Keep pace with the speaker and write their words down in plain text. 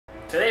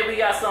Today we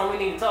got something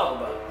we need to talk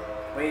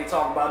about. We need to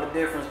talk about the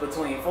difference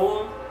between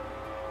 4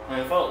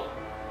 and 4.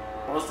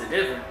 What's the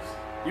difference?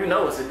 You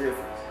know it's a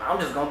difference. I'm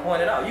just gonna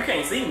point it out. You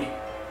can't see me.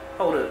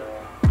 Hold up.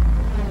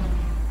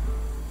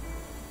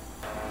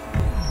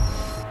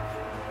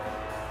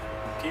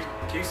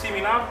 Can you see me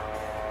now?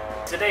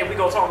 Today we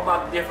gonna talk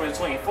about the difference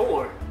between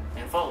 4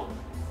 and 4.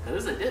 Cause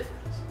it's a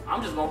difference.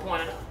 I'm just gonna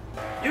point it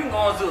out. You can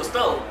go into a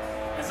store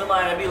and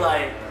somebody will be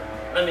like,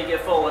 let me get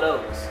 4 of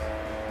those.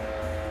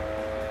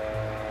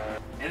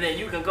 And then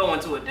you can go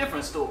into a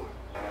different store.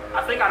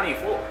 I think I need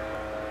 4.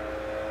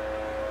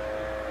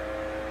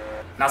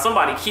 Now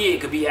somebody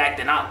kid could be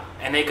acting out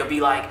and they could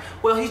be like,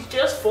 well, he's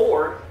just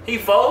 4. He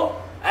 4?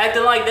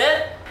 Acting like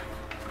that?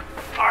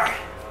 Alright.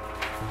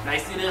 Now you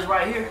see this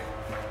right here?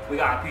 We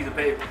got a piece of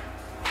paper.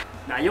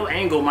 Now your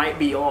angle might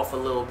be off a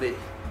little bit,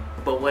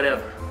 but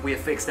whatever. We'll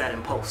fix that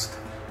in post.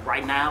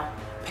 Right now,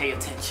 pay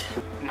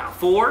attention. Now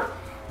 4,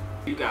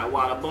 you got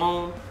wada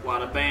boom,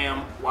 wada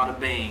bam, wada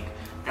bang.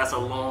 That's a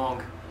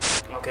long.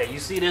 Okay, you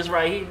see this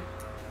right here?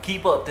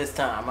 Keep up this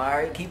time,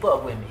 alright? Keep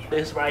up with me.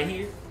 This right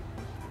here,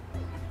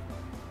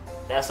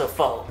 that's a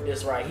 4.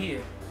 This right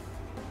here,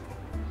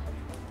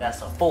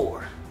 that's a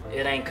 4.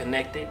 It ain't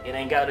connected. It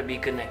ain't got to be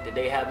connected.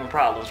 They having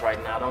problems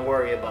right now. Don't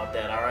worry about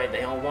that, alright?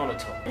 They don't want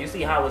to talk. You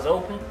see how it's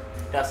open?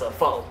 That's a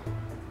 4.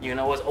 You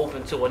know, it's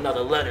open to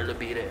another letter to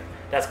be there.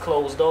 That's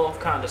closed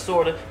off, kind of,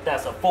 sort of.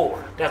 That's a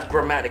 4. That's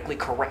grammatically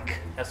correct.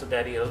 That's what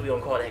that is. We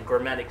gonna call that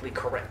grammatically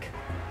correct.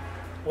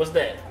 What's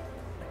that?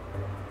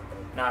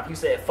 Now, if you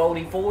said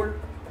 44,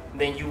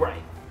 then you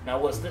right. Now,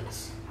 what's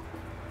this?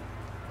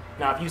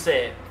 Now, if you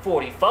said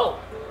 44,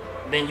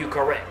 then you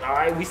correct. All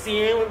right, we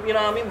seeing, you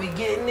know what I mean? We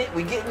getting it,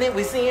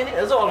 we seeing it.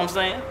 That's all I'm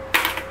saying.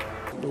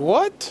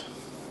 What?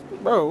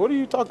 Bro, what are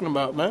you talking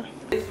about, man?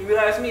 If you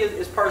ask me,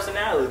 it's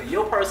personality.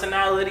 Your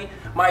personality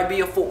might be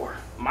a 4.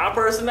 My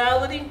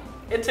personality,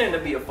 it tend to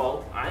be a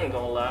 4. I ain't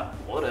gonna lie.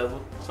 Whatever.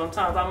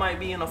 Sometimes I might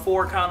be in a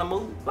 4 kind of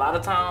mood. A lot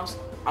of times,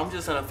 I'm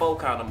just in a 4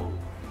 kind of mood.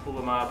 Who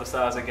am I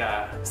besides a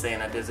guy saying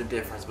that there's a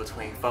difference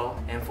between 4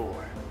 and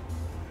 4?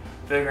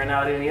 Figuring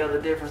out any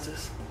other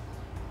differences?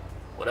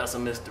 Well, that's a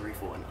mystery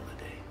for another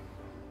day.